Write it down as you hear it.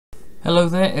Hello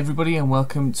there everybody, and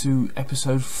welcome to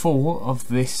episode 4 of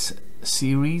this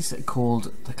series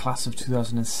called The Class of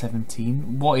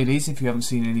 2017. What it is, if you haven't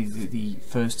seen any of the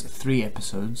first 3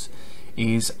 episodes,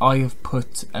 is I have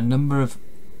put a number of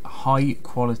high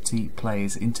quality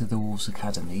players into the Wolves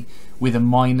Academy with a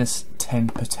 -10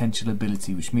 potential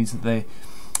ability, which means that their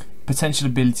potential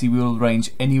ability will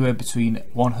range anywhere between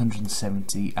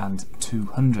 170 and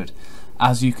 200.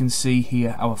 As you can see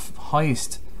here, our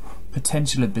highest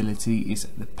potential ability is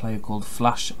the player called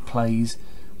Flash Plays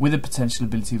with a potential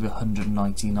ability of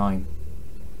 199.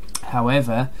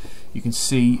 However, you can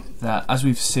see that as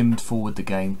we've simmed forward the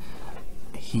game,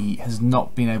 he has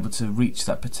not been able to reach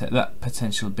that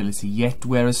potential ability yet,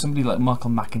 whereas somebody like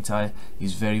Michael McIntyre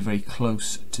is very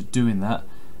close to doing that.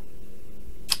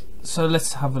 So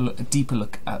let's have a deeper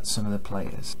look at some of the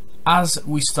players. As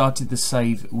we started the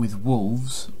save with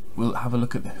Wolves, we'll have a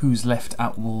look at who's left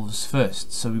at Wolves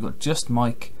first. So we've got Just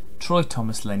Mike, Troy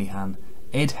Thomas-Lenihan,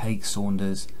 Ed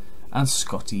Haig-Saunders and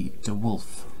Scotty de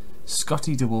Wolf.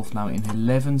 Scotty de Wolf now in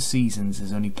 11 seasons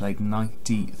has only played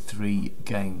 93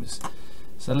 games.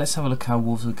 So let's have a look how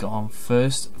Wolves have got on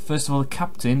first. First of all, the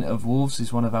captain of Wolves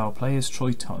is one of our players,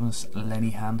 Troy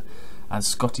Thomas-Lenihan, and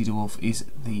Scotty de Wolf is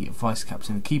the vice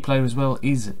captain. The key player as well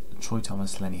is Troy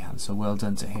Thomas-Lenihan, so well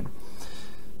done to him.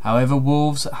 However,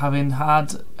 Wolves, having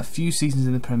had a few seasons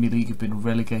in the Premier League, have been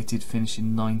relegated,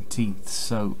 finishing 19th.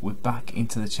 So we're back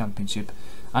into the Championship,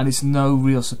 and it's no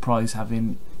real surprise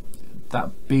having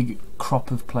that big crop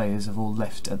of players have all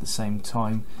left at the same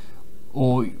time,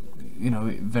 or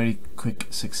very quick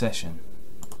succession.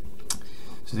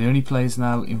 So the only players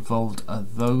now involved are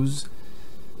those,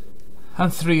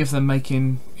 and 3 of them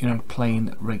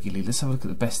playing regularly. Let's have a look at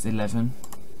the best 11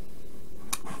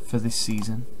 for this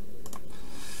season.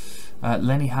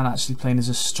 Lenihan actually playing as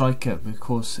a striker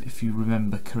because, if you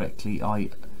remember correctly,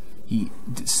 he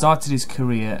started his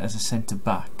career as a centre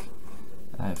back.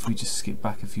 If we just skip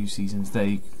back a few seasons there,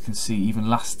 you can see even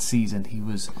last season he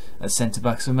was a centre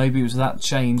back, so maybe it was that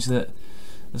change that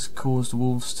has caused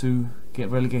Wolves to get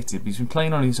relegated. But he's been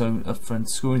playing on his own up front,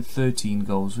 scoring 13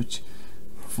 goals, which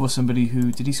for somebody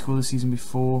who, did he score the season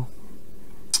before?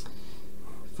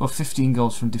 Well, 15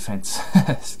 goals from defence.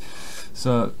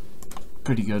 So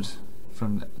pretty good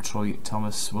from Troy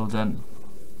Thomas, well done.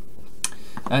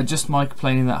 Just Mike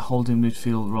playing in that holding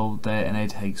midfield role there, and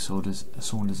Ed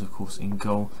Haig-Saunders of course in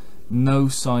goal. No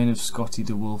sign of Scotty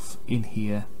de Wolf in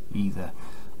here either,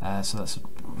 so that's a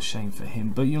shame for him.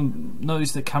 But you'll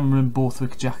notice that Cameron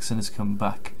Borthwick-Jackson has come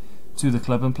back to the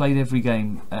club and played every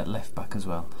game at left back as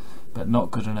well, but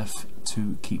not good enough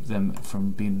to keep them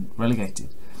from being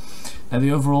relegated. Now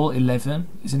the overall 11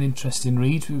 is an interesting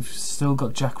read. We've still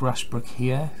got Jack Rashbrook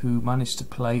here, who managed to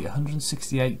play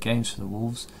 168 games for the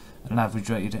Wolves at an average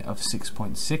rating of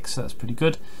 6.6, so that's pretty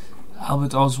good.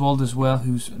 Albert Oswald as well,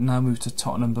 who's now moved to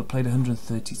Tottenham but played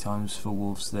 130 times for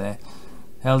Wolves there.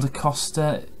 Helder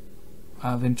Costa,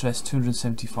 out of interest,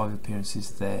 275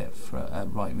 appearances there for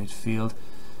right midfield.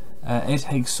 Ed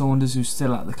Haig-Saunders, who's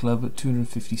still at the club, at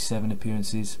 257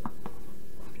 appearances.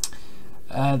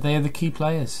 They are the key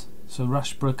players. So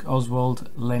Rashbrook, Oswald,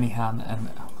 Lenihan and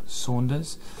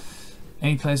Saunders.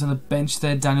 Any players on the bench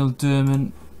there? Daniel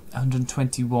Durman,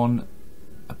 121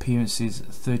 appearances,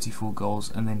 34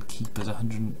 goals, and then keepers,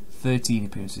 113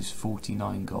 appearances,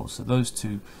 49 goals. So those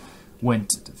 2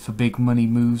 went for big money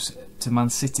moves to Man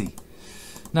City.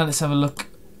 Now let's have a look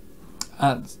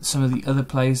at some of the other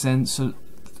players then. So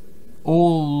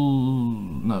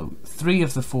 3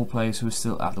 of the 4 players who are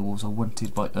still at the Wolves are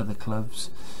wanted by other clubs.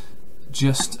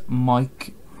 Just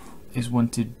Mike is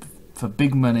wanted for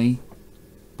big money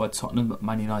by Tottenham,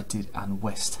 Man United and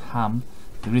West Ham.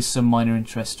 There is some minor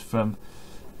interest from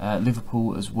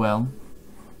Liverpool as well,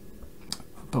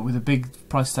 but with a big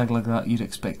price tag like that, you'd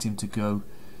expect him to go.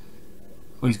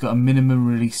 Well, he's got a minimum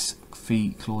release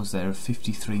fee clause there of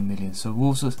 53 million, so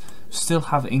Wolves will still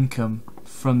have income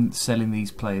from selling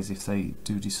these players if they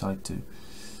do decide to.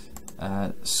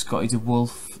 Scotty de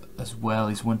Wolf as well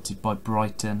is wanted by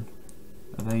Brighton.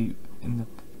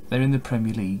 They're in the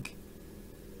Premier League,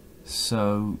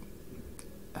 so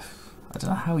I don't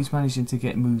know how he's managing to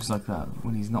get moves like that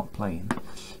when he's not playing.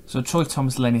 So Troy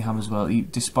Thomas-Lenihan as well,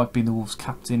 despite being the Wolves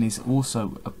captain, is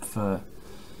also up for.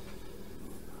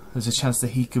 There's a chance that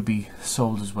he could be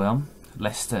sold as well.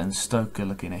 Leicester and Stoke are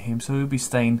looking at him, so he'll be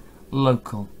staying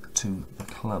local to the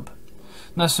club.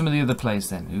 Now some of the other players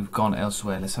then who've gone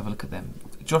elsewhere, let's have a look at them.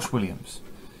 Josh Williams.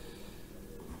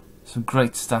 Some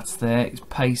great stats there. His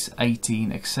pace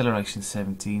 18, acceleration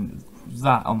 17.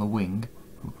 That on the wing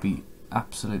would be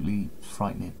absolutely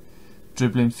frightening.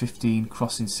 Dribbling 15,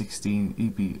 crossing 16.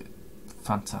 He'd be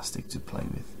fantastic to play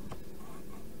with.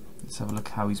 Let's have a look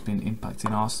how he's been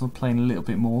impacting Arsenal, playing a little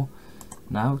bit more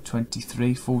now.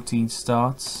 23, 14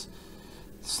 starts,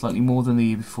 slightly more than the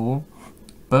year before,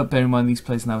 but bear in mind these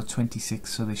players now are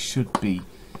 26, so they should be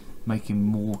making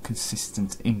more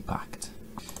consistent impact.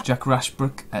 Jack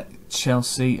Rashbrook at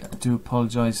Chelsea, I do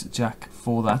apologise, Jack,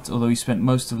 for that, although he spent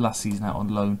most of last season out on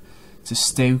loan to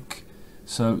Stoke,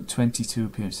 so 22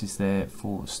 appearances there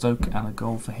for Stoke and a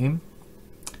goal for him.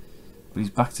 But he's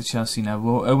back to Chelsea now.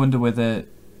 Well, I wonder whether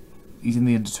he's in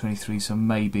the under-23, so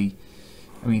maybe,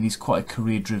 I mean, he's quite a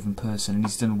career-driven person and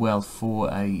he's done well for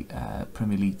a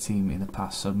Premier League team in the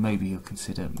past, so maybe he'll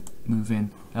consider moving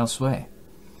elsewhere.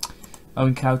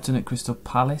 Owen Cowton at Crystal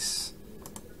Palace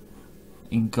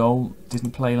in goal,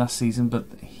 didn't play last season, but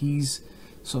he's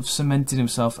sort of cemented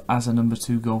himself as a number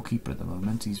 2 goalkeeper at the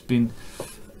moment. He's been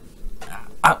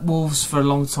at Wolves for a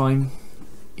long time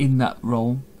in that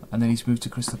role, and then he's moved to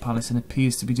Crystal Palace and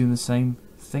appears to be doing the same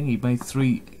thing. He made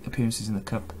 3 appearances in the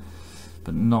Cup,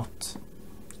 but not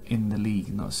in the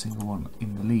league, not a single one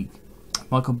in the league.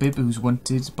 Michael Bibb, who's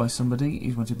wanted by somebody,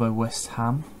 he's wanted by West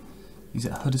Ham. He's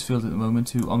at Huddersfield at the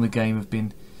moment, who on the game have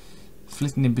been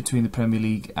flitting in between the Premier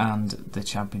League and the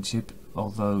Championship,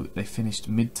 although they finished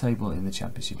mid-table in the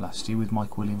Championship last year with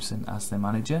Mike Williamson as their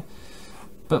manager.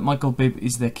 But Michael Bibb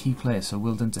is their key player, so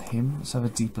well done to him. Let's have a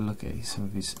deeper look at some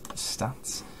of his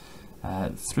stats.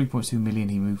 3.2 million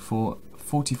he moved for,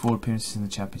 44 appearances in the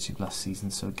Championship last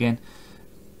season, so again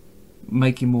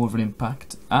making more of an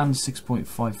impact, and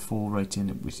 6.54 rating,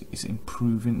 which is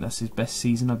improving. That's his best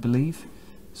season, I believe,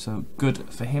 so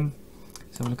good for him.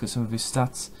 Let's have a look at some of his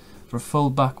stats. For a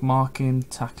full-back, marking,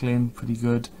 tackling, pretty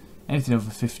good. Anything over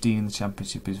 15 in the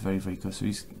Championship is very, very good, so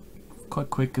he's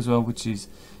quite quick as well, which is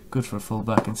good for a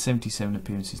full-back, and 77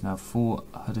 appearances now for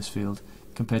Huddersfield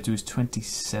compared to his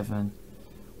 27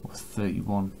 or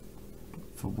 31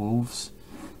 for Wolves,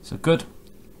 so good.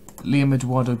 Liam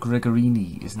Eduardo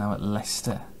Gregorini is now at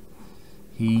Leicester.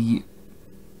 He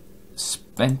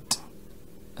spent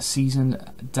a season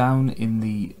down in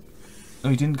the...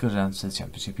 No, he didn't go down to the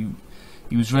Championship.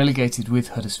 He was relegated with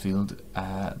Huddersfield,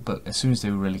 but as soon as they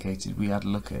were relegated, we had a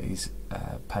look at his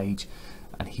page,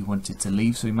 and he wanted to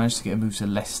leave, so he managed to get a move to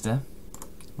Leicester.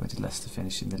 Where did Leicester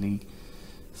finish in the league?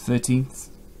 13th.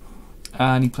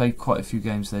 And he played quite a few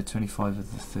games there, 25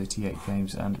 of the 38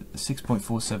 games, and a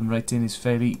 6.47 rating is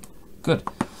fairly good.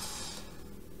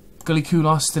 Gully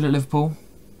Koulas still at Liverpool.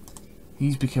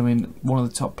 He's becoming one of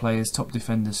the top players, top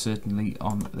defenders certainly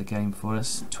on the game for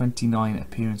us. 29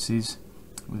 appearances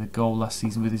with a goal last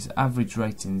season. With his average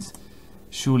ratings,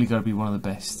 surely got to be one of the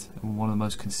best and one of the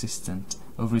most consistent.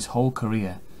 Over his whole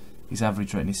career, his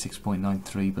average rating is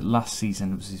 6.93, but last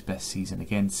season was his best season.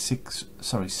 Again,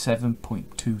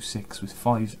 7.26 with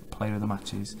 5 player of the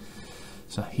matches.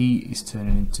 So he is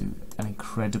turning into an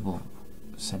incredible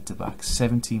centre-back.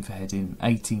 17 for heading,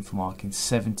 18 for marking,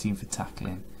 17 for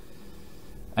tackling,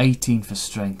 18 for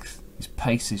strength. His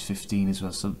pace is 15 as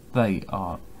well, so they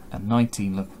are a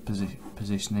 19 look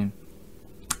positioning.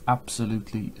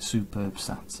 Absolutely superb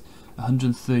stats.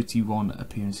 131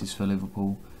 appearances for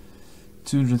Liverpool,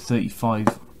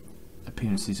 235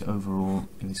 appearances overall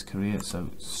in his career, so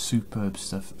superb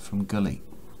stuff from Gully.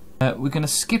 We're going to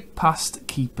skip past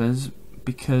keepers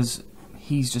because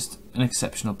he's just an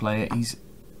exceptional player. He's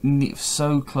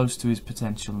so close to his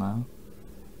potential now.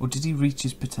 Or did he reach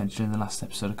his potential in the last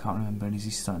episode? I can't remember. And is he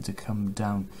starting to come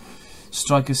down?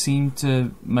 Strikers seem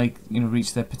to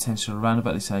reach their potential around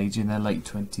about this age, in their late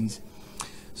 20s.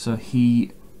 So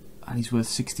he's worth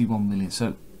 61 million.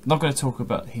 So not going to talk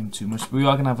about him too much, but we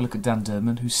are going to have a look at Dan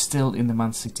Derman, who's still in the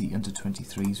Man City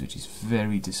under-23s, which is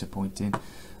very disappointing.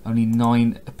 Only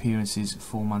 9 appearances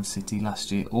for Man City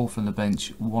last year, all from the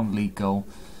bench, 1 league goal.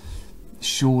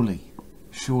 Surely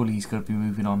he's got to be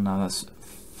moving on now. That's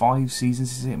 5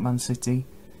 seasons, is it, Man City,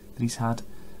 that he's had?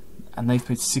 And they've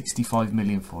paid 65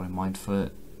 million for him, mind, for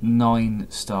 9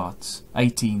 starts,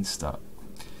 18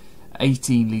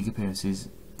 league appearances,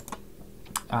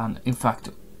 and in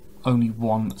fact only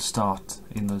 1 start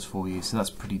in those 4 years, so that's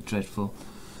pretty dreadful,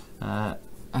 and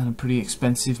a pretty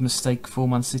expensive mistake for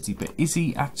Man City. But is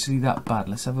he actually that bad?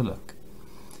 Let's have a look.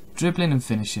 Dribbling and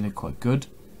finishing are quite good.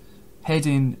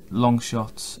 Heading, long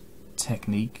shots,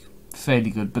 technique,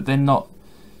 fairly good, but they're not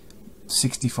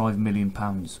 £65 million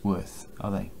worth,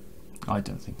 are they? I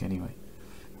don't think, anyway.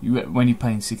 When you're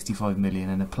paying 65 million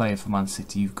and a player for Man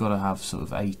City, you've got to have sort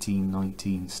of 18,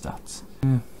 19 stats.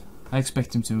 I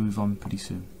expect him to move on pretty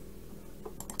soon.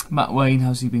 Matt Wayne,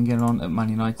 how's he been getting on at Man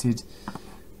United?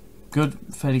 Good,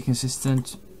 fairly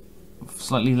consistent.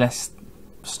 Slightly less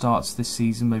starts this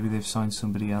season. Maybe they've signed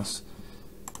somebody else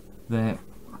there.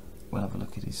 We'll have a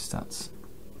look at his stats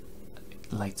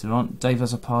later on. Dave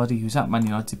Azzopardi, who's at Man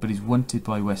United but he's wanted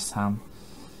by West Ham.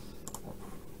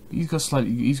 He's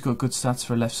got good stats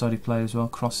for a left-sided player as well.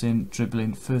 Crossing,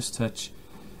 dribbling, first touch,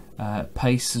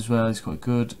 pace as well. He's quite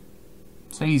good.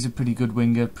 So he's a pretty good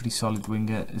winger, pretty solid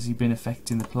winger. Has he been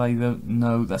affecting the play though?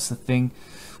 No, that's the thing.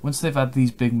 Once they've had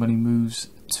these big money moves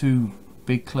to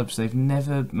big clubs, they've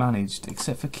never managed,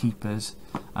 except for keepers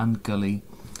and Gully,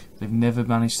 they've never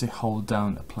managed to hold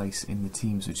down a place in the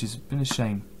teams, which has been a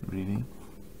shame, really.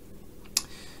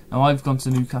 Now I've gone to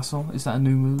Newcastle. Is that a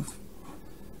new move?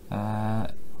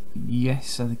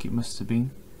 Yes, I think it must have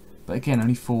been. But again,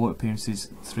 only 4 appearances,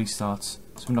 3 starts,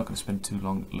 so we're not going to spend too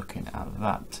long looking at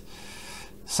that.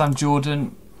 Sam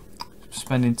Jordan,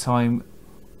 spending time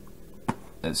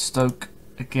at Stoke.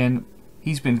 Again,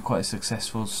 he's been quite a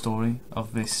successful story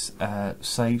of this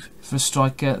save. For a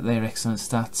striker, they're excellent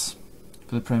stats.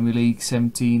 For the Premier League,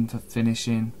 17 for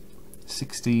finishing,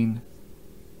 16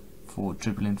 for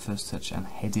dribbling, first touch and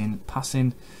heading.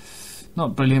 Passing,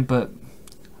 not brilliant, but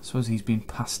I suppose he's been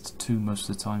passed to most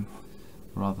of the time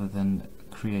rather than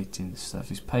creating stuff.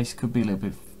 His pace could be a little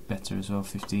bit better as well,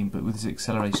 15, but with his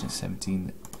acceleration at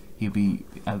 17 he'll be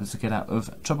able to get out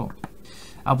of trouble.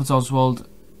 Albert Oswald,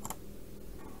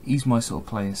 he's my sort of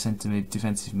player, centre mid,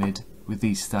 defensive mid, with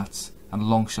these stats and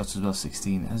long shots as well,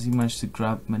 16. Has he managed to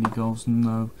grab many goals?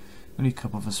 No, only a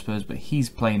couple for Spurs, but he's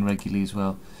playing regularly as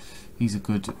well. He's a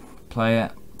good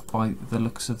player by the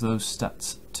looks of those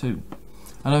stats too.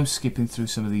 I know I'm skipping through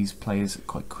some of these players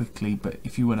quite quickly, but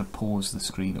if you want to pause the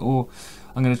screen, or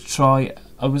I'm going to try,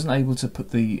 I wasn't able to put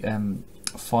the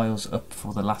files up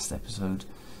for the last episode,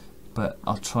 but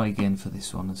I'll try again for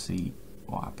this one and see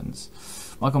what happens.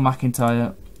 Michael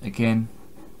McIntyre, again,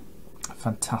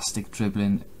 fantastic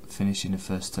dribbling, finishing and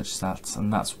first touch stats,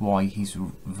 and that's why he's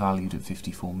valued at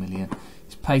 54 million.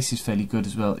 His pace is fairly good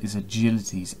as well, his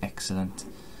agility is excellent,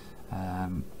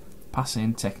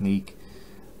 passing, technique,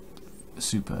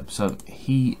 superb. So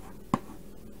he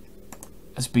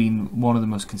has been one of the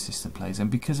most consistent players,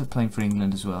 and because of playing for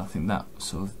England as well, I think that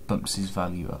sort of bumps his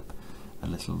value up a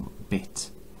little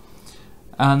bit.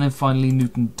 And then finally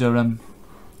Newton Durham,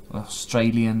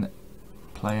 Australian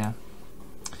player.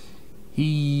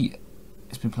 He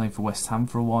has been playing for West Ham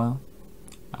for a while,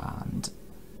 and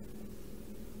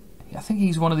I think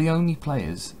he's one of the only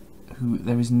players who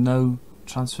there is no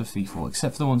transfer fee for,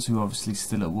 except for the ones who are obviously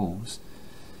still at Wolves.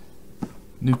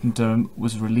 Newton Durham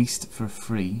was released for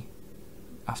free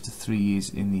after 3 years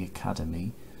in the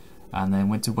academy, and then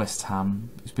went to West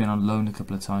Ham. He's been on loan a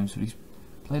couple of times, but he's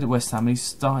played at West Ham and he's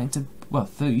starting to,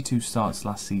 32 starts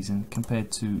last season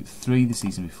compared to 3 the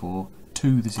season before,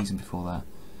 2 the season before that,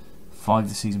 5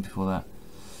 the season before that.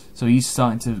 So he's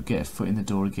starting to get a foot in the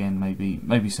door again.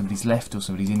 Maybe somebody's left or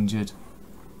somebody's injured.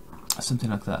 Something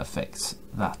like that affects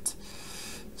that.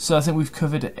 So I think we've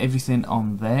covered everything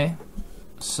on there.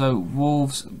 So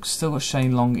Wolves still got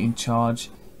Shane Long in charge.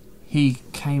 He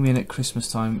came in at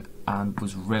Christmas time and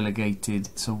was relegated.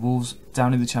 So Wolves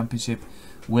down in the Championship.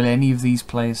 Will any of these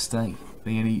players stay?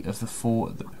 Any of the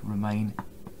 4 that remain,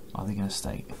 are they going to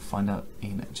stay? Find out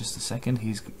in just a second.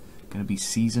 He's going to be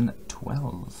season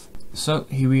 12. So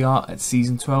here we are at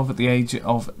season 12 at the age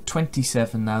of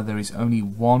 27 now. There is only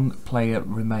 1 player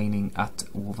remaining at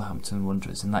Wolverhampton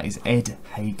Wanderers, and that is Ed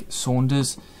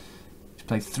Haig-Saunders. He's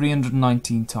played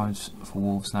 319 times for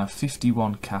Wolves now,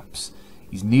 51 caps.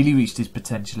 He's nearly reached his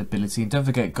potential ability, and don't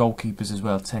forget goalkeepers as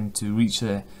well tend to reach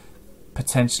their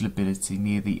potential ability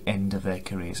near the end of their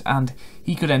careers, and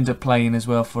he could end up playing as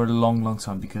well for a long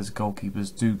time, because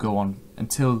goalkeepers do go on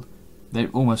until they're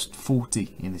almost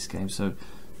 40 in this game, so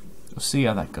we'll see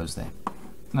how that goes there.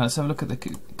 Now let's have a look at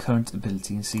the current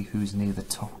ability and see who's near the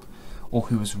top or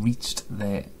who has reached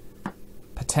their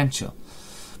potential.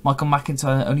 Michael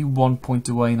McIntyre only 1 point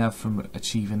away now from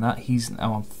achieving that. He's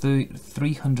now on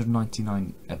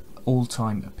 399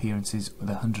 all-time appearances with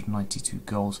 192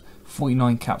 goals,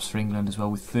 49 caps for England as well,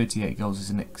 with 38 goals is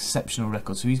an exceptional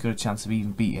record, so he's got a chance of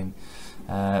even beating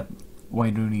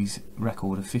Wayne Rooney's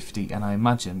record of 50, and I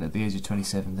imagine at the age of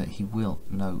 27 that he will,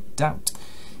 no doubt.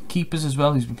 Keepers as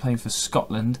well, who's been playing for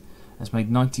Scotland, has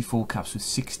made 94 caps with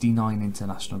 69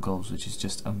 international goals, which is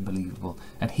just unbelievable,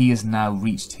 and he has now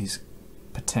reached his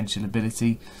potential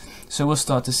ability, so we'll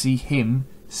start to see him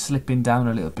slipping down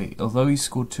a little bit. Although he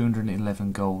scored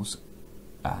 211 goals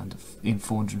and in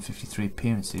 453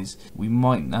 appearances, we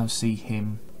might now see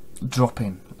him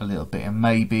dropping a little bit and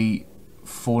maybe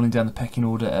falling down the pecking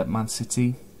order at Man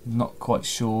City. Not quite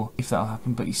sure if that'll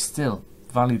happen, but he's still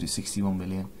valued at 61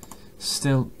 million,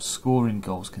 still scoring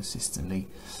goals consistently.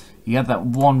 He had that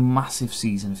one massive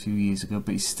season a few years ago,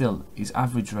 but his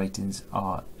average ratings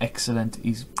are excellent.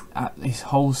 His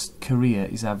whole career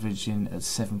is averaging at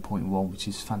 7.1, which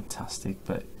is fantastic.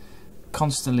 But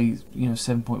constantly,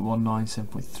 7.19,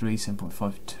 7.3,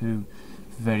 7.52,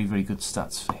 very, very good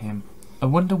stats for him. I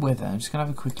wonder whether, I'm just going to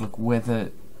have a quick look,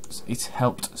 whether it's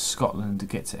helped Scotland to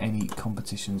get to any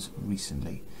competitions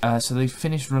recently. So they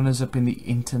finished runners-up in the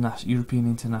European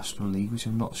International League, which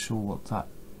I'm not sure what that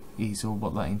is or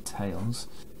what that entails.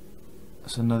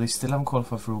 So no, they still haven't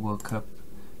qualified for a World Cup.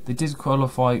 They did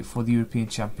qualify for the European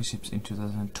Championships in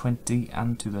 2020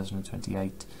 and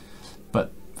 2028,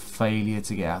 but failure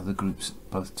to get out of the groups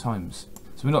both times.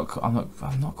 So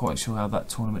I'm not quite sure how that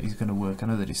tournament is going to work. I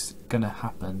know that it's going to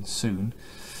happen soon,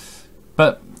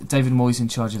 but David Moyes in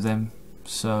charge of them.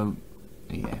 So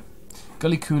yeah,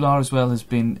 Gully Kular as well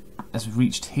has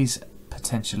reached his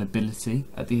potential ability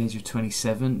at the age of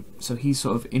 27. So he's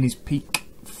sort of in his peak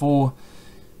for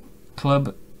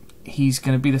club. He's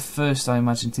going to be the first, I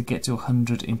imagine, to get to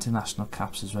 100 international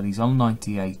caps as well. He's on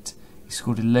 98. He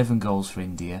scored 11 goals for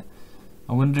India.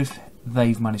 I wonder if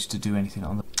they've managed to do anything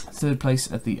on the third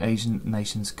place at the Asian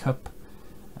Nations Cup.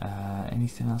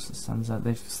 Anything else that stands out?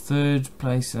 They've third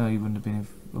place. Oh, he wouldn't have been.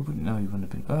 He wouldn't have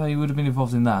been. Oh, he would have been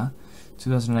involved in that.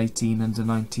 2018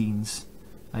 under-19s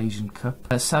Asian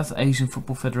Cup. South Asian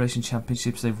Football Federation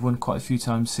Championships. They've won quite a few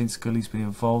times since Gully's been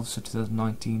involved. So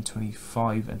 2019,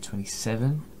 25, and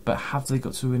 27. But have they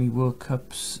got to any World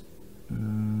Cups?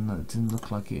 No, it didn't look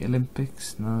like it.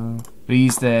 Olympics? No. But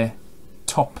he's their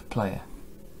top player.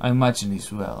 I imagine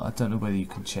he's well. I don't know whether you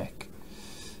can check,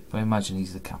 but I imagine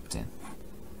he's the captain.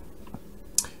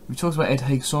 We talked about Ed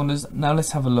Haig-Saunders. Now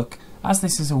let's have a look. As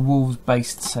this is a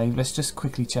Wolves-based save, let's just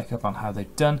quickly check up on how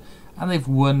they've done. And they've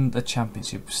won the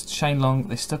championship. Shane Long,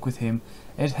 they stuck with him.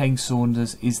 Ed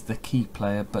Haig-Saunders is the key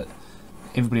player, but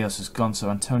everybody else has gone. So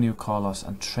Antonio Carlos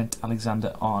and Trent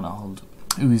Alexander-Arnold,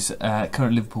 who is a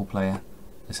current Liverpool player,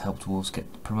 has helped Wolves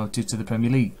get promoted to the Premier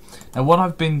League. Now what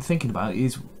I've been thinking about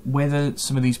is whether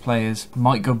some of these players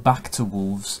might go back to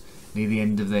Wolves near the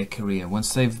end of their career.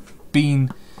 Once they've been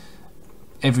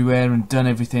everywhere and done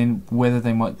everything, whether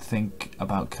they might think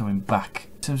about coming back.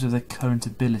 In terms of their current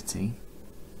ability,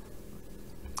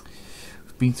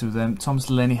 we've been through them. Thomas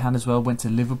Lenihan as well went to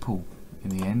Liverpool in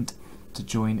the end to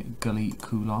join Gully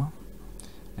Kular,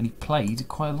 and he played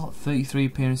quite a lot, 33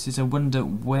 appearances. I wonder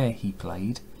where he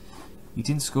played. He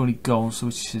didn't score any goals, so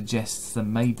which suggests that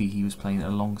maybe he was playing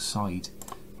alongside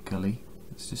Gully.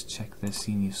 Let's just check their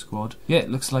senior squad. Yeah,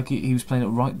 it looks like he was playing at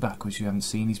right back, which you haven't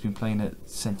seen. He's been playing at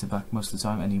centre back most of the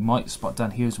time, and he might spot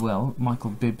down here as well.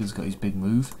 Michael Bibb has got his big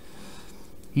move.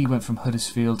 He went from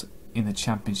Huddersfield in the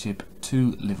Championship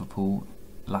to Liverpool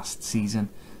last season,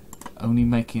 only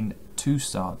making 2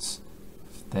 starts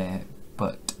there,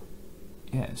 but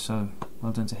yeah, so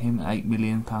well done to him. £8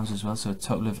 million as well, so a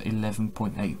total of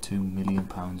 £11.82 million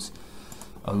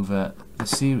over the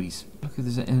series. Look if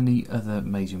there's any other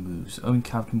major moves. Owen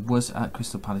Cabden was at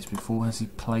Crystal Palace before. Has he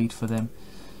played for them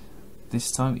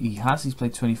this time? He has. He's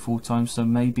played 24 times, so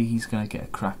maybe he's going to get a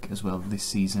crack as well this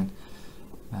season.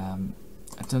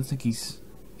 I don't think he's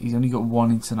only got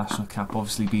 1 international cap,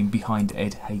 obviously being behind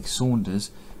Ed Haig-Saunders,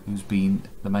 who's been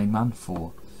the main man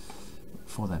for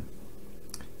them.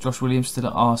 Josh Williams still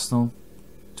at Arsenal,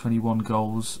 21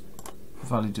 goals,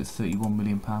 valued at £31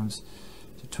 million.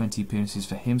 20 appearances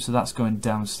for him, so that's going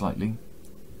down slightly.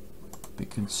 A bit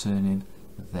concerning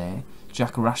there.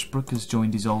 Jack Rashbrook has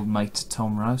joined his old mate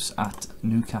Tom Rouse at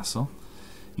Newcastle.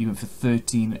 He went for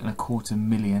 13.25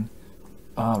 million.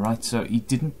 Right, so he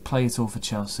didn't play at all for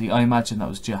Chelsea. I imagine that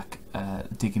was Jack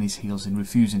digging his heels in,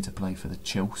 refusing to play for the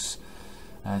Chelsea.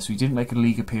 So he didn't make a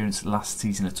league appearance last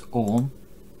season at all.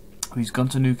 He's gone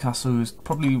to Newcastle, who's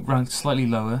probably ranked slightly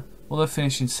lower, although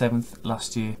finishing 7th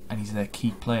last year, and he's their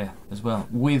key player as well,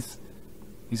 with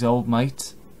his old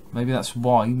mate. Maybe that's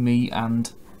why me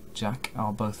and Jack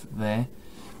are both there,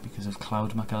 because of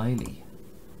Cloud Makaleli.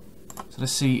 So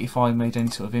let's see if I made any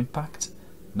sort of impact.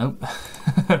 Nope.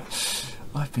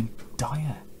 I've been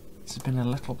dire. It's been a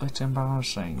little bit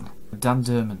embarrassing. Dan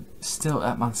Durman, still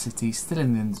at Man City, still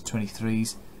in the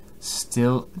under-23s,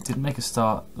 still didn't make a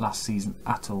start last season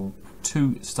at all.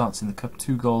 2 starts in the Cup,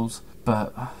 2 goals,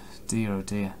 but dear oh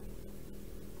dear.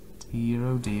 Dear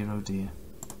oh dear oh dear.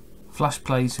 Flash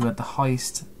Plays, who had the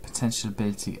highest potential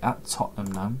ability at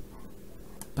Tottenham now,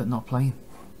 but not playing.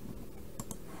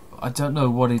 I don't know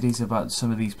what it is about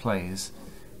some of these players.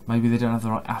 Maybe they don't have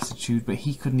the right attitude, but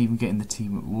he couldn't even get in the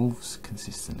team at Wolves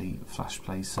consistently. Flash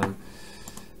Plays. So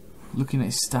looking at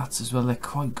his stats as well, they're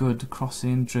quite good.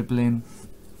 Crossing, dribbling,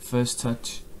 first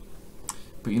touch.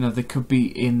 But you know, they could be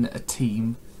in a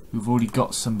team who've already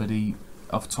got somebody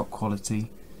of top quality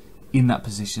in that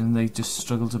position. They just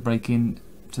struggle to break in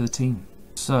to the team.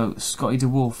 So Scotty de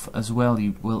Wolf as well,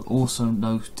 you will also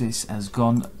notice, has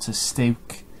gone to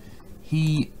Stoke.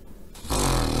 He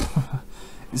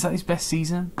is that his best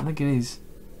season? I think it is.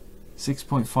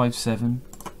 6.57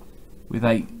 with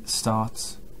 8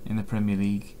 starts in the Premier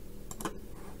League,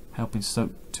 helping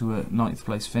Stoke to a 9th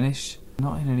place finish.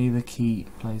 Not in any of the key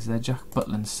players there. Jack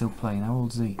Butland's still playing. How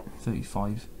old is he?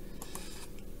 35.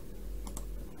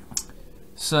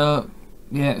 So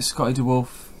yeah, Scotty de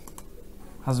Wolf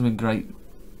hasn't been great,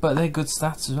 but they're good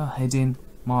stats as well. Heading,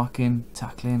 marking,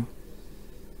 tackling,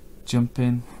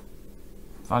 jumping.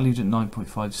 Valued at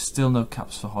 9.5. Still no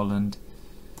caps for Holland.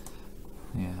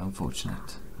 Yeah,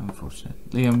 unfortunate.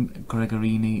 Liam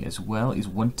Gregorini as well is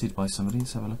wanted by somebody.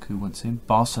 Let's have a look who wants him.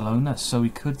 Barcelona. So we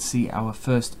could see our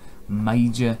first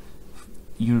major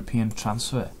European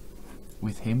transfer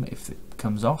with him if it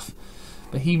comes off.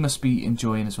 But he must be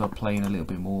enjoying as well, playing a little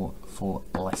bit more for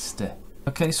Leicester.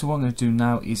 Okay, so what I'm going to do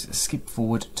now is skip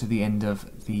forward to the end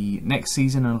of the next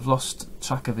season, and I've lost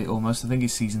track of it almost. I think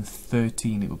it's season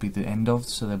 13 it will be the end of,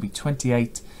 so there'll be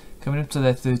 28 coming up to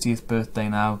their 30th birthday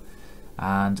now,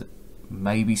 and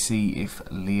maybe see if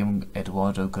Liam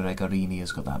Eduardo Gregorini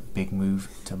has got that big move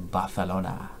to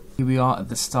Barcelona. Here we are at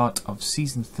the start of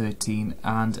season 13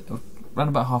 and around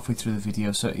about halfway through the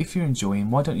video, so if you're enjoying,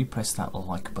 why don't you press that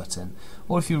like button,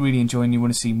 or if you're really enjoying and you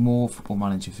want to see more Football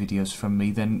Manager videos from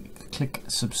me, then click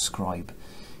subscribe.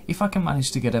 If I can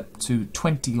manage to get up to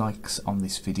 20 likes on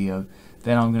this video,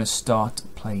 then I'm going to start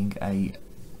playing a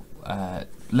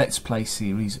Let's Play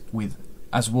series with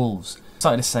as Wolves. I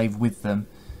started to save with them,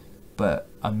 but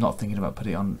I'm not thinking about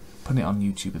putting it on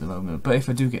YouTube at the moment. But if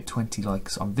I do get 20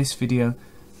 likes on this video,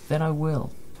 then I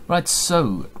will. Right,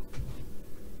 so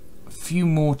a few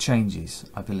more changes,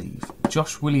 I believe.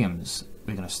 Josh Williams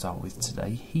we're going to start with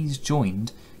today. He's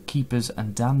joined keepers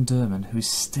and Dan Durman, who is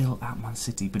still at Man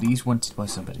City, but he's wanted by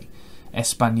somebody.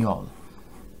 Espanyol.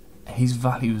 His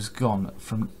value has gone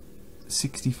from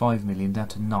 65 million down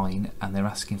to 9, and they're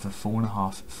asking for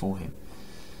 4.5 for him.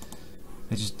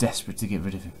 They're just desperate to get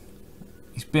rid of him.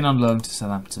 He's been on loan to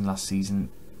Southampton last season,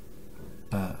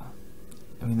 but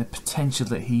I mean, the potential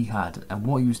that he had and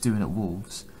what he was doing at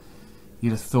Wolves,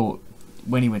 you'd have thought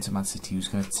when he went to Man City he was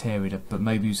going to tear it up, but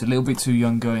maybe he was a little bit too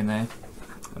young going there,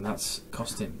 and that's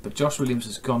cost him. But Josh Williams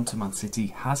has gone to Man City.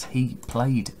 Has he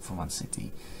played for Man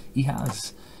City? He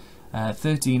has.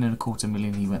 13.25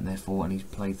 million he went there for, and he's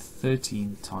played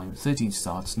 13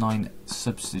 starts, 9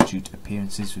 substitute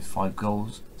appearances with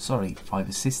 5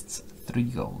 assists, 3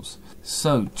 goals.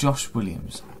 So Josh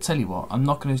Williams, I'll tell you what, I'm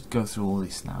not going to go through all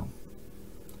this now,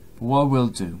 but what I will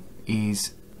do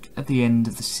is at the end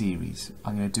of the series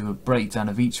I'm going to do a breakdown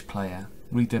of each player,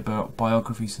 read their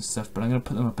biographies and stuff, but I'm going to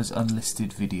put them up as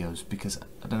unlisted videos because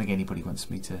I don't think anybody wants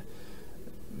me to,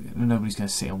 nobody's going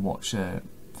to sit and watch a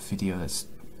video that's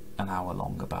an hour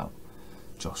long about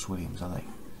Josh Williams, are they?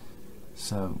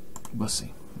 So we'll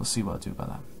see what I do about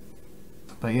that.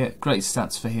 But yeah, great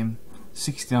stats for him.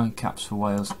 69 caps for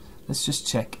Wales. Let's just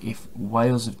check if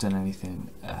Wales have done anything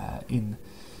in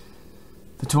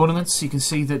the tournaments. You can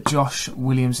see that Josh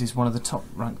Williams is one of the top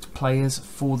ranked players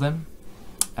for them.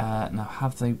 Now,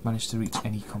 have they managed to reach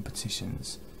any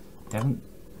competitions? They haven't.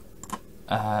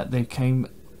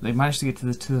 They managed to get to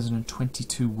the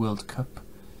 2022 World Cup,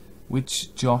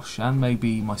 which Josh and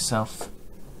maybe myself,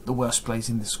 the worst players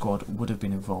in the squad, would have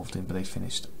been involved in, but they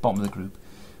finished bottom of the group.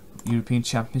 European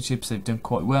Championships, they've done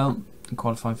quite well in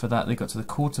qualifying for that. They got to the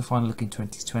quarter-final in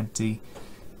 2020,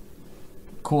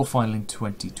 quarter-final in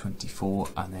 2024,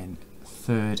 and then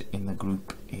 3rd in the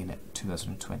group in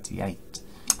 2028.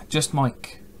 Just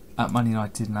Mike at Man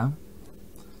United now.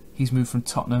 He's moved from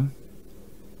Tottenham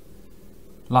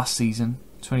last season.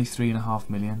 23.5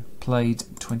 million, played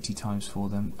 20 times for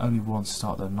them, only 1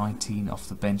 start though, 19 off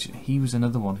the bench. He was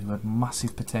another one who had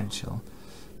massive potential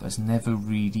but has never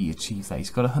really achieved that.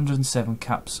 He's got 107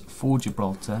 caps for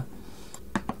Gibraltar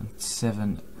and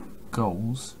 7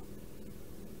 goals,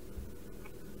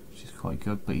 which is quite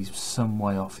good, but he's some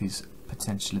way off his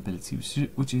potential ability,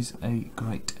 which is a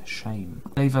great shame.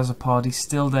 Dave Azzopardi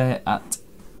still there at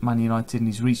Man United, and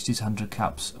he's reached his 100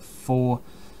 caps for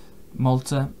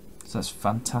Malta. So that's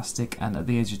fantastic, and at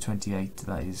the age of 28,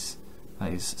 that is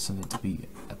something to be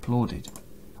applauded.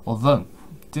 Although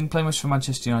didn't play much for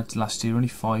Manchester United last year, only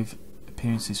 5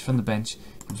 appearances from the bench.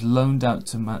 He was loaned out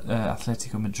to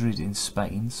Atletico Madrid in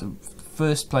Spain. So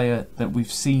first player that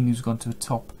we've seen who's gone to a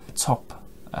top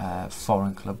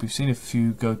foreign club. We've seen a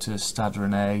few go to Stade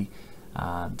Rennais,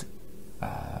 and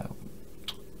there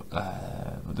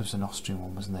was an Austrian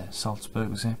one, wasn't there? Salzburg,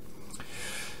 was it?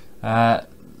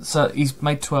 So he's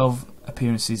made 12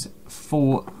 appearances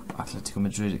for Atletico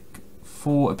Madrid,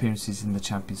 4 appearances in the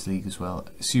Champions League as well,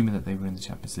 assuming that they were in the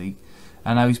Champions League.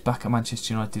 And now he's back at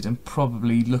Manchester United and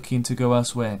probably looking to go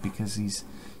elsewhere because he's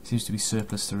seems to be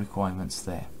surplus to requirements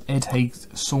there. Ed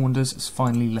Hague-Saunders has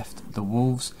finally left the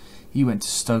Wolves. He went to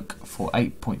Stoke for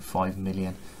 8.5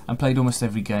 million and played almost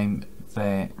every game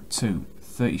there too.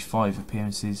 35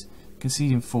 appearances,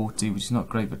 conceding 40, which is not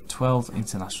great, but 12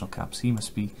 international caps. He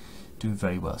must be doing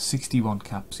very well. 61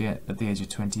 caps yet at the age of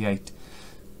 28.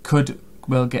 Could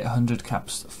well get 100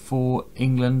 caps for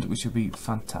England, which would be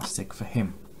fantastic for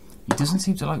him. He doesn't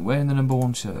seem to like wearing the number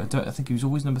 1 shirt. I think he was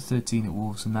always number 13 at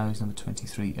Wolves, and now he's number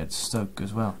 23 at Stoke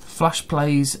as well. Flash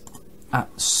plays at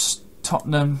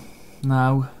Tottenham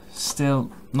now.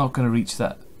 Still not going to reach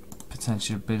that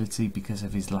potential ability because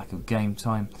of his lack of game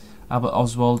time. Albert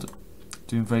Oswald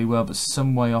doing very well, but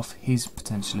some way off his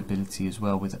potential ability as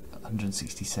well, with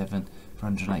 167 for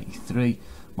 183.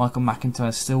 Michael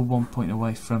McIntyre still 1 point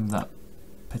away from that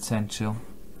potential,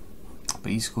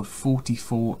 but he's scored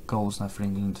 44 goals now for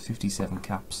England, 57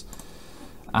 caps,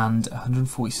 and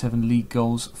 147 league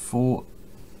goals for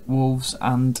Wolves.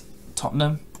 And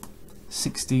Tottenham,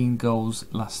 16 goals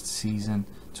last season,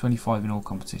 25 in all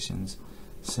competitions,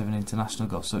 7 international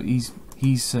goals. So he's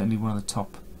certainly one of the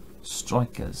top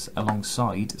strikers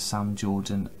alongside Sam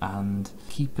Jordan and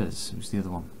keepers, who's the other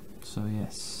one. So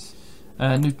yes,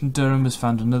 Newton Durham has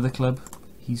found another club.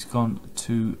 He's gone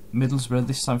to Middlesbrough,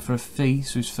 this time for a fee,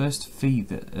 so his first fee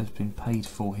that has been paid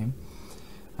for him,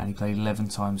 and he played 11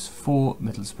 times for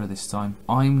Middlesbrough this time.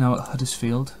 I'm now at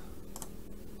Huddersfield.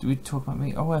 Do we talk about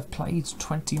me? Oh, I've played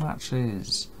 20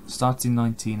 matches, starting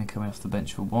 19 and coming off the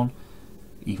bench for 1.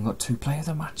 Even got 2 player of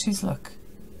the matches, look.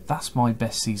 That's my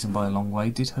best season by a long way.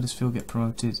 Did Huddersfield get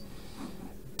promoted?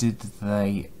 Did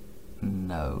they?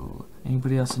 No.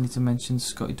 Anybody else I need to mention?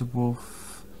 Scotty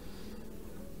DeWolf.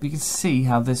 We can see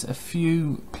how there's a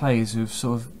few players who've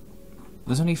sort of...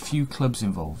 There's only a few clubs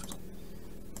involved.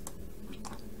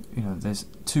 You know, there's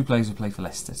 2 players who play for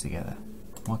Leicester together.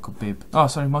 Michael Bibb. Oh,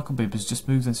 sorry, Michael Bibb has just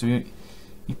moved in. So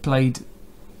he played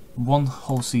 1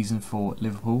 whole season for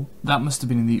Liverpool. That must have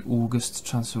been in the August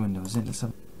transfer window, was it? Let's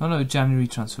have... Oh no, January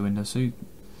transfer window. So he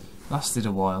lasted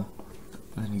a while.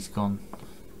 And then he's gone.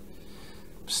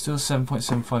 Still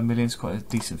 7.75 million is quite a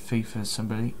decent fee for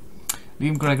somebody.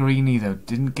 Liam Gregorini, though,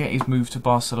 didn't get his move to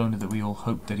Barcelona that we all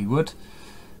hoped that he would,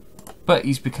 but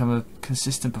he's become a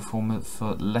consistent performer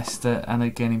for Leicester, and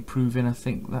again improving. I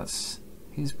think that's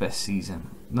his best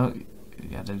season. No,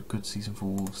 he had a good season for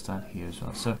Wolves down here as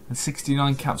well. So, and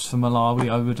 69 caps for Malawi.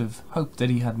 I would have hoped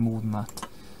that he had more than that.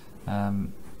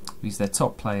 He's their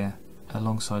top player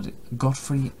alongside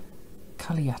Godfrey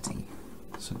Kaliati,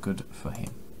 so good for him.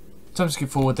 So I'm just skip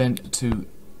forward then to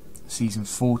season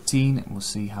 14, and we'll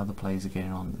see how the players are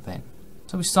getting on then.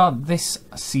 So we start this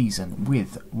season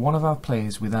with one of our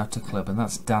players without a club, and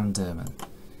that's Dan Derman.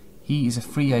 He is a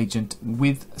free agent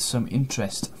with some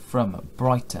interest from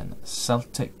Brighton,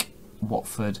 Celtic,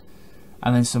 Watford,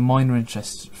 and then some minor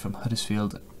interest from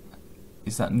Huddersfield.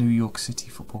 Is that New York City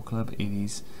Football Club? It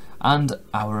is. And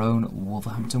our own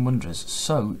Wolverhampton Wanderers.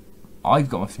 So I've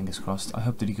got my fingers crossed. I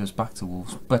hope that he goes back to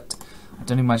Wolves, but I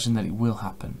don't imagine that it will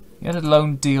happen. He had a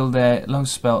loan deal there, loan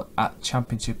spell at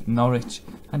Championship Norwich,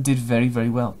 and did very, very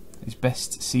well. His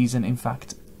best season, in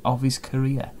fact, of his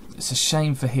career. It's a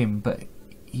shame for him, but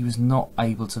he was not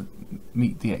able to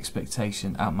meet the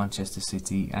expectation at Manchester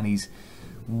City, and he's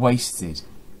wasted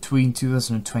between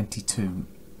 2022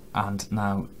 and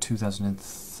now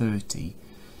 2030.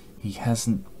 He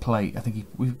hasn't played. I think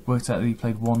we worked out that he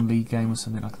played 1 league game or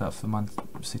something like that for Man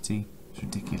City. It's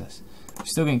ridiculous.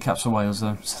 He's still getting caps for Wales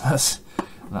though, so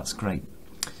that's great.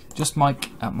 Just Mike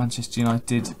at Manchester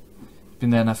United, been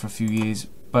there now for a few years,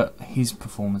 but his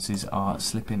performances are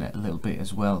slipping a little bit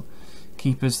as well.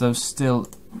 Keepers though, still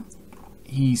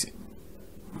he's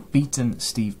beaten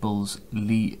Steve Bull's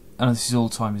lead. Oh, this is all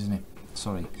time, isn't it?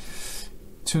 Sorry.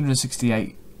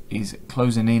 268 is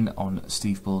closing in on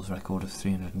Steve Bull's record of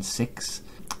 306.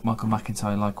 Michael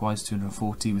McIntyre likewise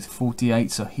 240 with 48,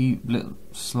 so he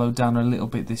slowed down a little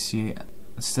bit this year.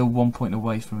 Still 1 point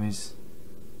away from his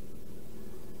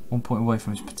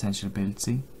potential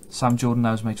ability. Sam Jordan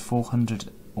now has made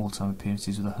 400 all-time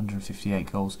appearances with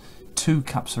 158 goals. 2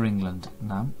 caps for England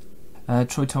now.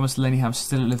 Troy Thomas-Lenihan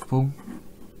still at Liverpool.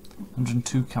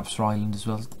 102 caps for Ireland as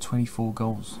well. 24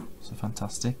 goals, so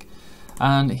fantastic.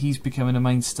 And he's becoming a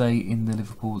mainstay in the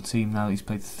Liverpool team now. He's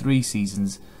played 3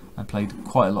 seasons and played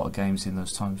quite a lot of games in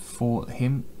those times for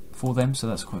them, so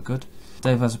that's quite good.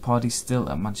 Dave Azzopardi still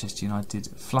at Manchester United.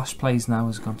 Flash Plays now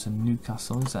has gone to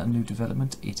Newcastle. Is that a new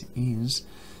development? It is.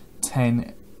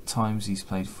 10 times he's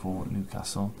played for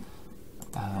Newcastle.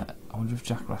 I wonder if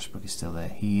Jack Rashbrook is still there.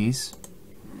 He is.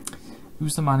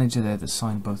 Who's the manager there that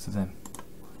signed both of them?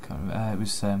 I can't remember. It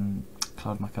was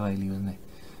Claude Makelele, wasn't it?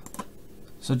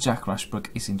 So Jack Rashbrook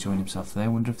is enjoying himself there. I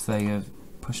wonder if they have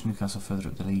pushed Newcastle further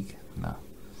up the league. No.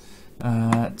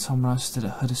 Tom Rouse still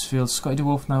at Huddersfield. Scotty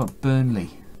DeWolf now at Burnley.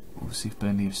 We'll see if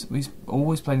Burnley... He's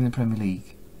always played in the Premier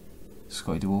League.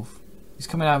 Scotty DeWolf. He's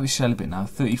coming out of his shell a bit now.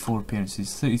 34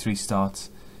 appearances, 33 starts,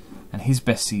 and his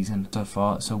best season so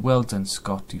far. So well done,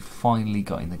 Scott. You finally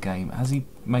got in the game. Has he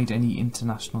made any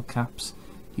international caps?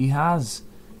 He has.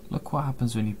 Look what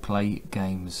happens when you play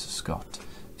games, Scott.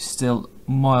 Still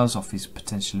miles off his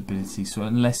potential ability. So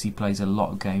unless he plays a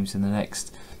lot of games in the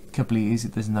next couple of years,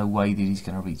 there's no way that he's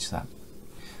going to reach that.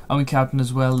 Owen Cowden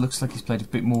as well. Looks like he's played a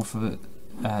bit more for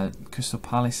Crystal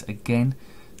Palace again.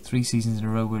 3 seasons in a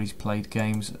row where he's played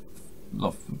games.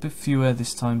 A bit fewer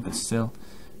this time, but still,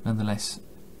 nonetheless,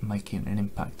 making an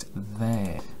impact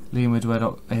there. Liam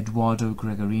Eduardo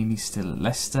Gregorini still at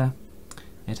Leicester.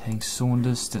 Ed Haynes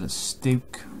Saunders still at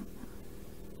Stoke.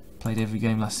 Played every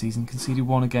game last season, conceded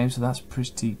 1 a game, so that's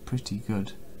pretty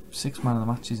good. 6 man of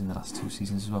the matches in the last 2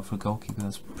 seasons as well for a goalkeeper.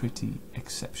 That's pretty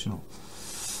exceptional.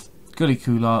 Gully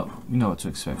Kular, you know what to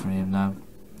expect from him now.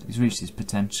 He's reached his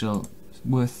potential.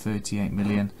 Worth 38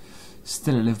 million.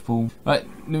 Still at Liverpool. Right,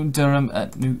 Newton Durham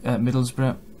at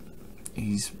Middlesbrough.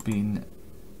 He's been...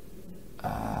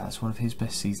 it's one of his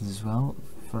best seasons as well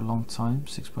for a long time.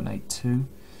 6.82.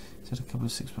 He's had a couple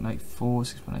of 6.84,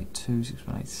 6.82,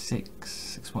 6.86,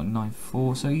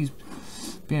 6.94. So he's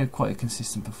been quite a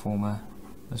consistent performer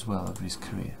as well over his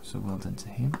career. So well done to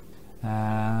him.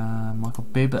 Michael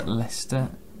Bibb at Leicester.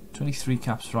 23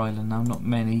 caps for Ireland now. Not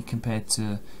many compared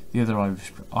to the other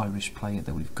Irish player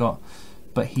that we've got.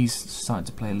 But he's starting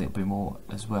to play a little bit more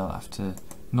as well after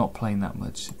not playing that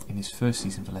much in his first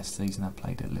season for Leicester. He's now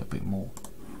played a little bit more.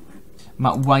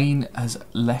 Matt Wayne has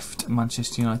left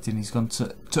Manchester United and he's gone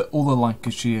to other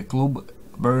Lancashire club,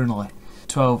 Burnley.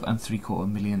 12.75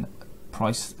 million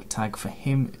price tag for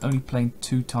him. Only playing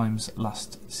 2 times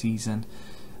last season.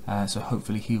 So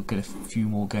hopefully he'll get a few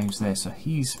more games there. So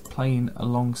he's playing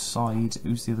alongside,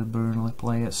 who's the other Burnley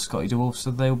player? Scotty DeWolf.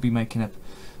 So they'll be making up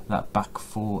that back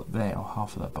 4 there, or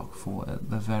half of that back 4 at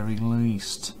the very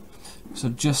least. So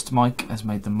Just Mike has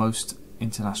made the most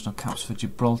international caps for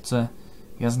Gibraltar.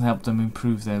 He hasn't helped them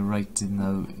improve their rating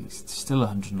though. He's still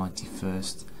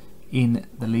 191st in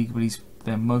the league, but he's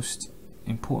their most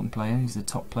important player. He's the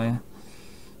top player.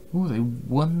 Oh, they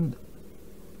won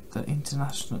the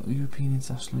European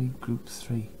International League Group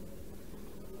 3.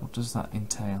 What does that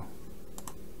entail?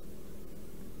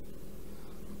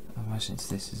 I imagine it's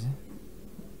this, is it?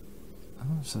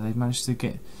 Oh, so they've managed to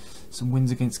get some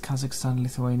wins against Kazakhstan,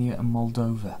 Lithuania and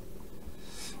Moldova.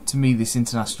 To me, this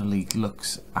International League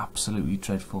looks absolutely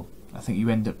dreadful. I think you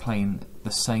end up playing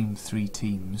the same 3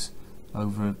 teams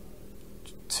over a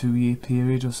 2-year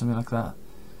period or something like that,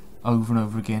 over and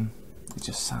over again. It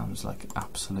just sounds like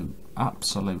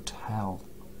absolute hell.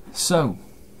 So,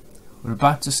 we're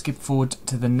about to skip forward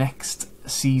to the next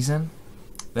season.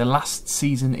 Their last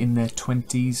season in their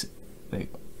 20s.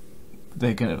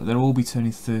 They'll all be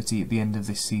turning 30 at the end of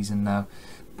this season now.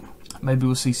 Maybe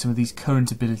we'll see some of these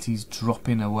current abilities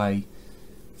dropping away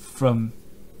from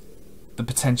the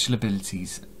potential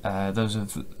abilities.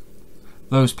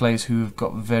 Those players who have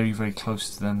got very, very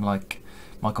close to them, like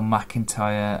Michael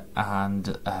McIntyre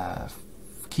and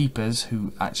keepers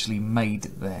who actually made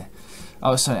it there.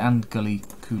 Oh, sorry, and Gully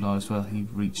Kular as well. He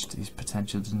reached his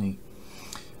potential, didn't he?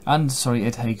 And sorry,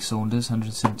 Ed Haynes Saunders,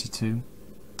 172.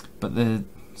 But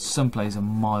some players are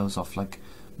miles off. Like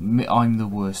I'm the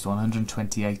worst one,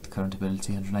 128 current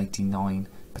ability, 189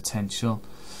 potential.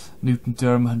 Newton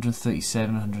Durham,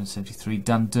 137, 173.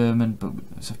 Dan Durman, but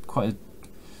it's quite a...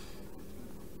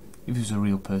 If he was a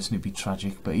real person, it'd be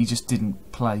tragic. But he just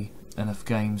didn't play enough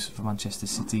games for Manchester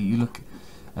City. You look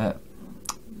at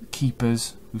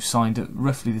keepers who signed at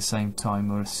roughly the same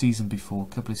time, or a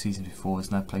couple of seasons before,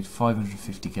 has now played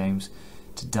 550 games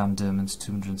to Dan Durman's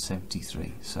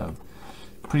 273. So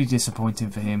pretty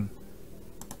disappointing for him.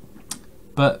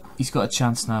 But he's got a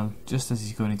chance now, just as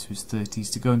he's going into his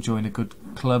 30s, to go and join a good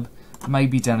club,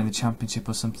 maybe down in the Championship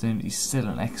or something. He's still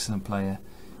an excellent player.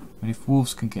 I mean, if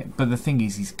Wolves can get... But the thing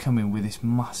is, he's coming with this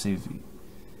massive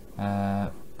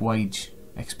wage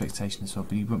expectation as well,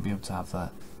 but he won't be able to have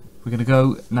that. We're going to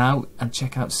go now and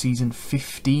check out season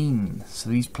 15. So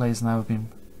these players now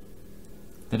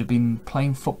have been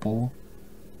playing football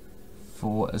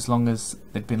for as long as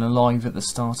they've been alive at the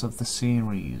start of the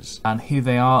series. And here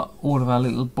they are, all of our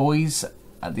little boys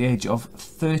at the age of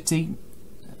 30.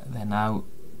 They're now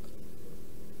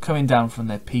coming down from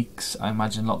their peaks, I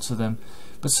imagine lots of them.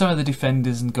 But some of the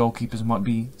defenders and goalkeepers might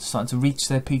be starting to reach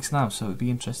their peaks now, so it'd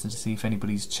be interesting to see if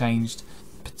anybody's changed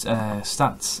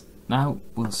stats. Now,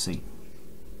 we'll see.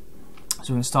 So we're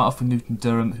going to start off with Newton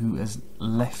Durham, who has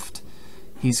left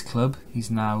his club.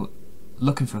 He's now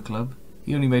looking for a club.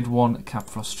 He only made one cap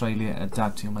for Australia. I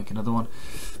doubt he'll make another one.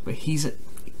 But he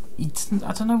doesn't,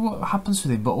 I don't know what happens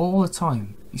with him, but all the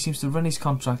time he seems to run his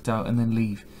contract out and then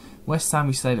leave. West Ham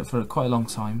he stayed up for quite a long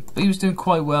time, but he was doing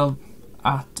quite well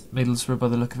at Middlesbrough by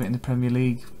the look of it in the Premier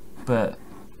League, but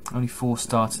only 4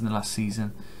 starts in the last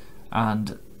season,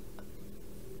 and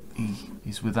he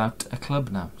is without a club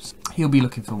now. So he'll be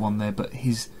looking for one there, but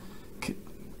his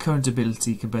current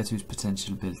ability compared to his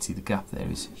potential ability, the gap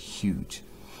there is huge.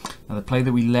 Now the player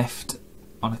that we left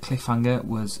on a cliffhanger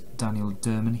was Daniel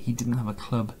Durman. He didn't have a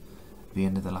club at the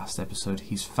end of the last episode.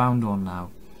 He's found one now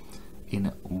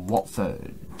in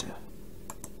Watford.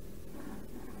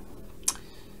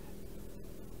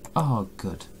 Oh,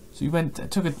 good. So he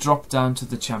took a drop down to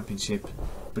the Championship,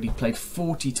 but he played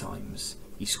 40 times.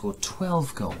 He scored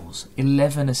 12 goals,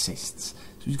 11 assists.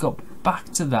 So he's got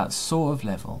back to that sort of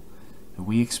level that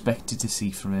we expected to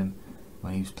see from him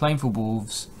when he was playing for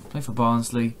Wolves, played for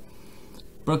Barnsley,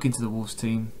 broke into the Wolves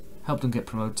team, helped them get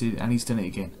promoted, and he's done it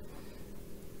again.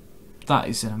 That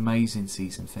is an amazing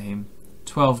season for him.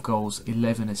 12 goals,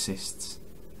 11 assists.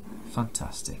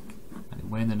 Fantastic.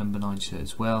 And wearing the number 9 shirt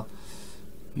as well.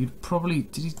 You'd probably,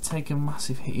 did he take a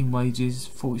massive hit in wages?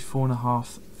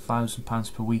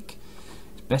 £44,500 per week.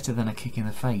 It's better than a kick in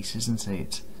the face, isn't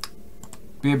it?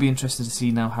 It'll be interested to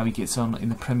see now how he gets on in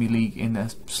the Premier League in a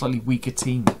slightly weaker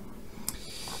team.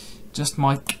 Just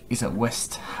Mike is at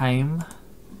West Ham.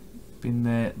 Been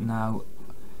there now,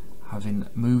 having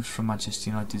moved from Manchester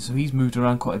United. So he's moved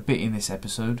around quite a bit in this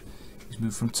episode. He's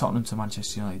moved from Tottenham to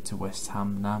Manchester United to West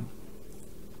Ham now.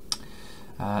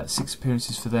 6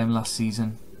 appearances for them last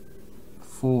season.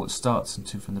 4 starts and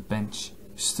 2 from the bench.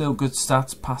 Still good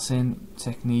stats, passing,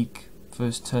 technique,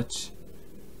 first touch.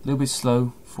 A little bit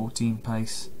slow, 14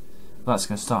 pace. That's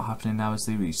going to start happening now as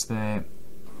they reach their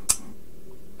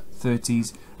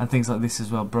 30s. And things like this as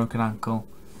well, broken ankle,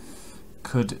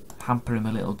 could hamper him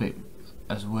a little bit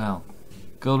as well.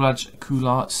 Gulraj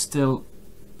Kular, still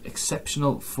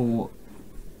exceptional for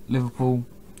Liverpool.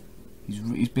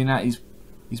 He's been at his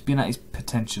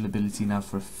potential ability now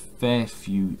for a fair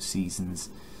few seasons.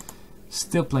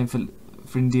 Still playing for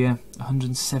India,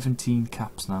 117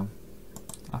 caps now.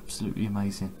 Absolutely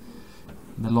amazing.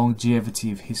 And the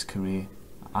longevity of his career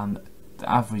and the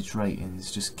average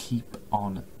ratings just keep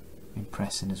on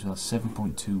impressing as well.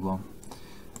 7.21.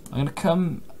 I'm going to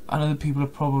come. I know that people are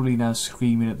probably now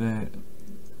screaming at the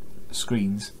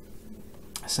screens,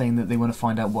 saying that they want to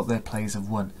find out what their players have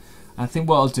won. And I think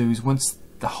what I'll do is once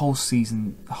the whole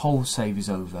season, the whole save is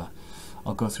over,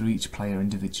 I'll go through each player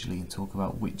individually and talk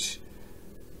about which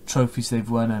trophies they've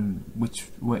won and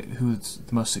who's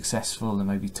the most successful and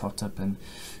maybe tot up, and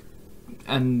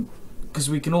because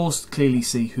we can all clearly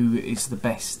see who is the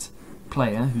best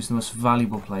player, who's the most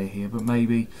valuable player here, but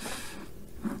maybe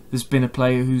there's been a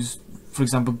player who's, for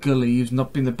example, Gully, who's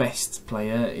not been the best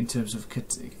player in terms of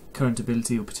current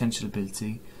ability or potential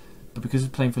ability, but because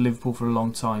of playing for Liverpool for a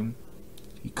long time,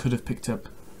 he could have picked up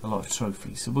a lot of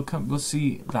trophies. So we'll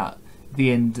see that at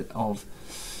the end of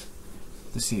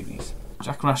the series.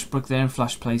 Jack Rashbrook there in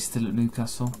flash play, still at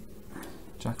Newcastle.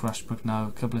 Jack Rashbrook now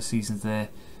a couple of seasons there,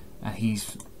 and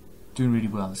he's doing really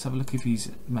well. Let's have a look if he's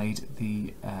made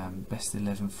the best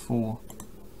 11 for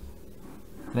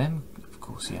them. Of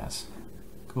course he has.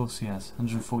 Of course he has.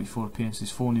 144 appearances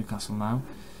for Newcastle now,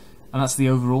 and that's the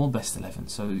overall best 11.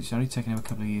 So it's only taken him a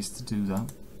couple of years to do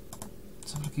that.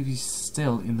 Let's have a look if he's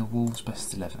still in the Wolves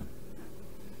best 11.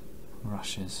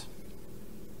 Rushes.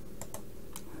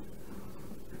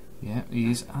 Yeah, he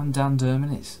is, and Dan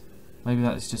Durman is. Maybe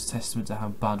that is just testament to how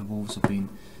bad Wolves have been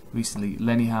recently.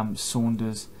 Lenningham,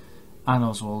 Saunders, and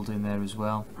Oswald in there as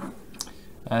well.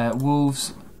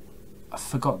 Wolves, I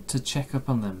forgot to check up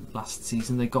on them last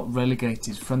season. They got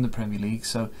relegated from the Premier League,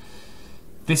 so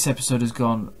this episode has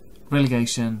gone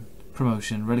relegation,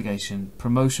 promotion, relegation,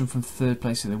 promotion from 3rd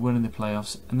place, so they won in the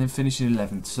playoffs, and then finishing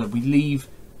 11th. So we leave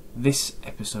this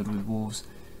episode with Wolves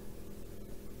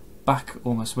back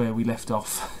almost where we left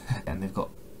off, and they've got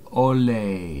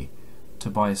Ole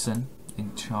Tobiasson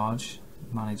in charge,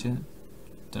 manager.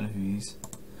 Don't know who he is.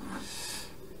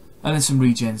 And then some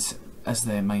regens as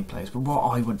their main players. But what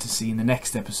I want to see in the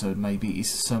next episode maybe is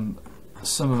some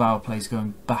of our players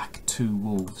going back to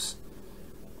Wolves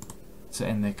to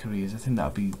end their careers. I think that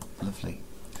would be lovely.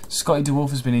 Scotty de Wolf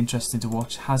has been interesting to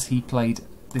watch. Has he played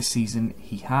this season?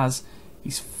 He has.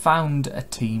 He's found a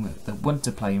team that want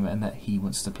to play him and that he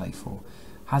wants to play for.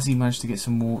 Has he managed to get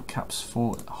some more caps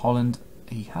for Holland?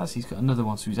 He has. He's got another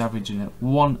one, so he's averaging at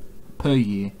 1 per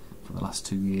year for the last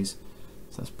 2 years.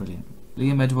 So that's brilliant.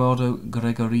 Liam Eduardo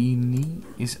Gregorini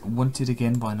is wanted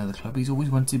again by another club. He's always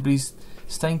wanted, but he's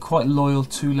staying quite loyal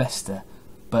to Leicester.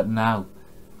 But now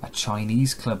a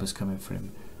Chinese club has come in for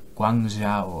him.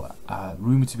 Guangzhou,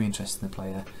 rumoured to be interested in the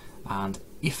player, and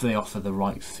if they offer the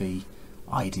right fee,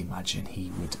 I'd imagine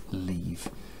he would leave.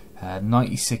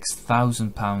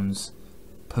 £96,000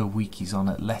 per week he's on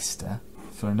at Leicester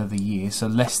for another year, so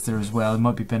Leicester as well, it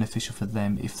might be beneficial for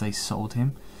them if they sold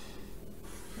him.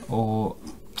 Or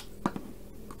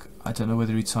I don't know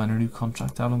whether he'd sign a new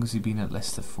contract. How long has he been at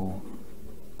Leicester for?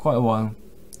 Quite a while.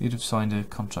 He'd have signed a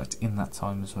contract in that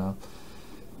time as well.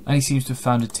 And he seems to have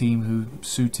found a team who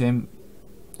suit him.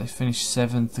 They finished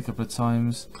 7th a couple of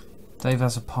times. Dave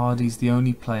Azzopardi's the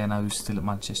only player now who's still at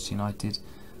Manchester United,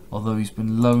 although he's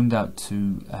been loaned out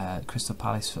to Crystal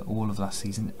Palace for all of last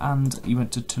season, and he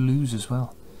went to Toulouse as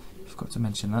well. I forgot to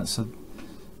mention that. So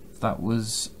that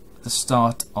was the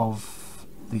start of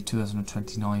the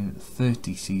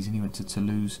 2029-30 season. He went to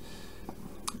Toulouse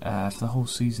for the whole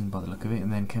season by the look of it,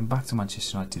 and then came back to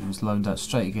Manchester United. Was loaned out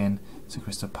straight again to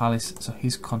Crystal Palace, so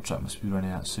his contract must be running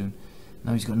out soon.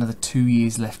 Now he's got another 2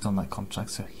 years left on that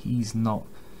contract, so he's not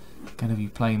going to be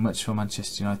playing much for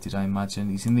Manchester United, I imagine.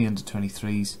 He's in the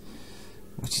under-23s,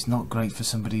 which is not great for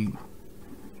somebody,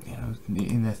 you know,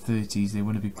 in their 30s. They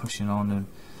want to be pushing on, and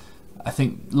I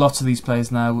think lots of these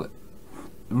players now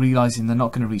realising they're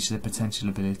not going to reach their potential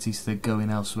ability, so they're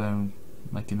going elsewhere and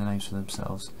making the names for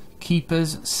themselves.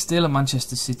 Keepers still at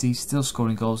Manchester City, still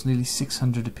scoring goals, nearly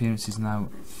 600 appearances now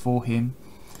for him.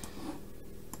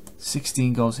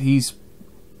 16 goals. He's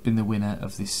been the winner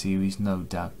of this series, no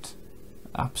doubt.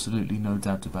 Absolutely no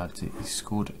doubt about it. He's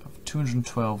scored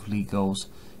 212 league goals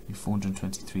in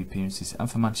 423 appearances,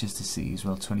 and for Manchester City as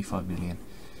well, 25 million.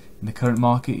 In the current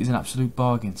market, he's an absolute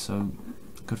bargain, so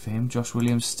good for him. Josh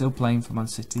Williams still playing for Man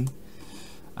City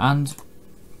and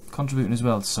contributing as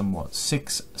well somewhat.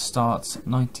 6 starts,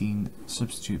 19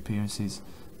 substitute appearances,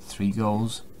 3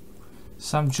 goals.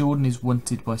 Sam Jordan is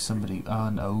wanted by somebody,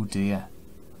 and oh dear,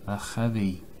 a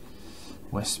heavy.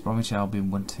 West Bromwich Albion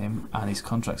want him, and his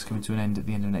contract's coming to an end at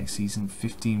the end of next season.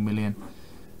 15 million.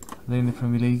 Are they in the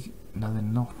Premier League? No, they're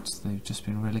not. They've just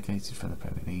been relegated from the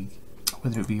Premier League.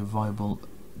 Whether it be a viable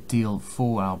deal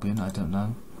for Albion, I don't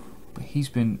know. But he's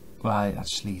been, well,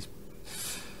 actually,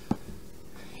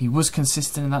 he was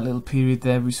consistent in that little period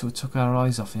there. We sort of took our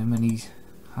eyes off him, and he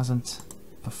hasn't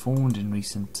performed in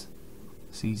recent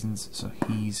seasons. So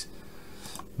he's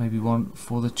maybe one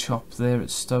for the chop there at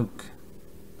Stoke.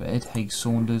 But Ed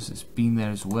Hague-Saunders has been there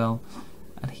as well,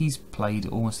 and he's played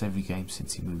almost every game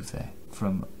since he moved there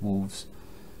from Wolves.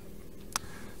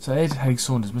 So Ed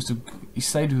Hague-Saunders he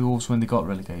stayed with Wolves when they got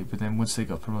relegated, but then once they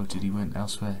got promoted he went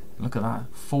elsewhere. Look at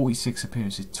that, 46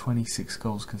 appearances, 26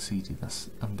 goals conceded.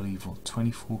 That's unbelievable.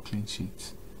 24 clean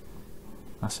sheets.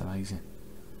 That's amazing.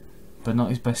 But not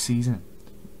his best season.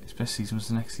 His best season was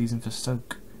the next season for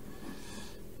Stoke.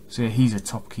 So yeah, he's a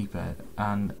top keeper,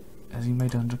 and has he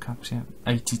made 100 caps yet?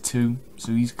 82,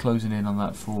 so he's closing in on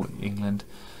that for England.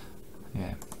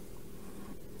 Yeah,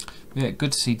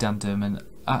 good to see Dan Durman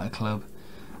at a club,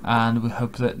 and we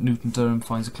hope that Newton Durham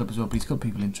finds a club as well, but he's got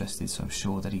people interested, so I'm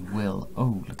sure that he will.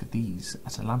 Oh, look at these: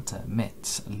 Atalanta,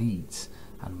 Metz, Leeds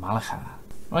and Malaga.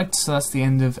 Right, so that's the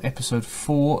end of episode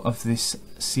 4 of this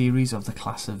series of the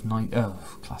class of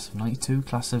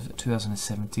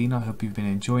 2017. I hope you've been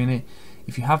enjoying it.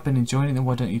 If you have been enjoying it, then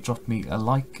why don't you drop me a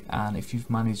like, and if you've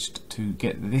managed to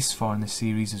get this far in the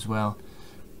series as well,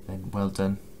 then well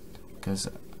done, because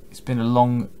it's been a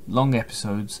long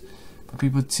episodes, but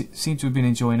people seem to have been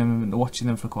enjoying them and watching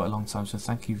them for quite a long time, so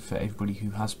thank you for everybody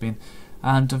who has been,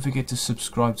 and don't forget to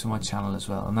subscribe to my channel as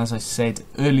well. And as I said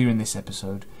earlier in this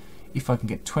episode, if I can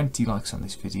get 20 likes on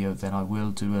this video, then I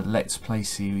will do a Let's Play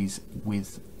series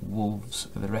with Wolves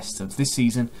for the rest of this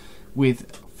season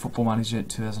with Football Manager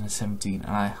 2017,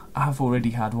 and I have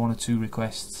already had 1 or 2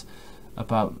 requests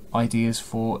about ideas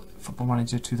for Football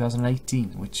Manager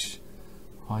 2018, which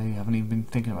I haven't even been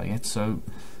thinking about yet. So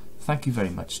thank you very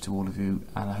much to all of you,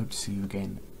 and I hope to see you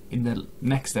again in the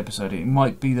next episode. It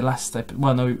might be the last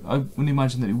well, no, I wouldn't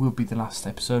imagine that it will be the last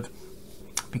episode,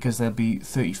 because there'll be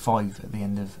 35 at the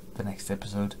end of the next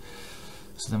episode,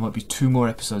 so there might be 2 more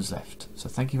episodes left. So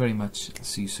thank you very much, I'll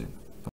see you soon.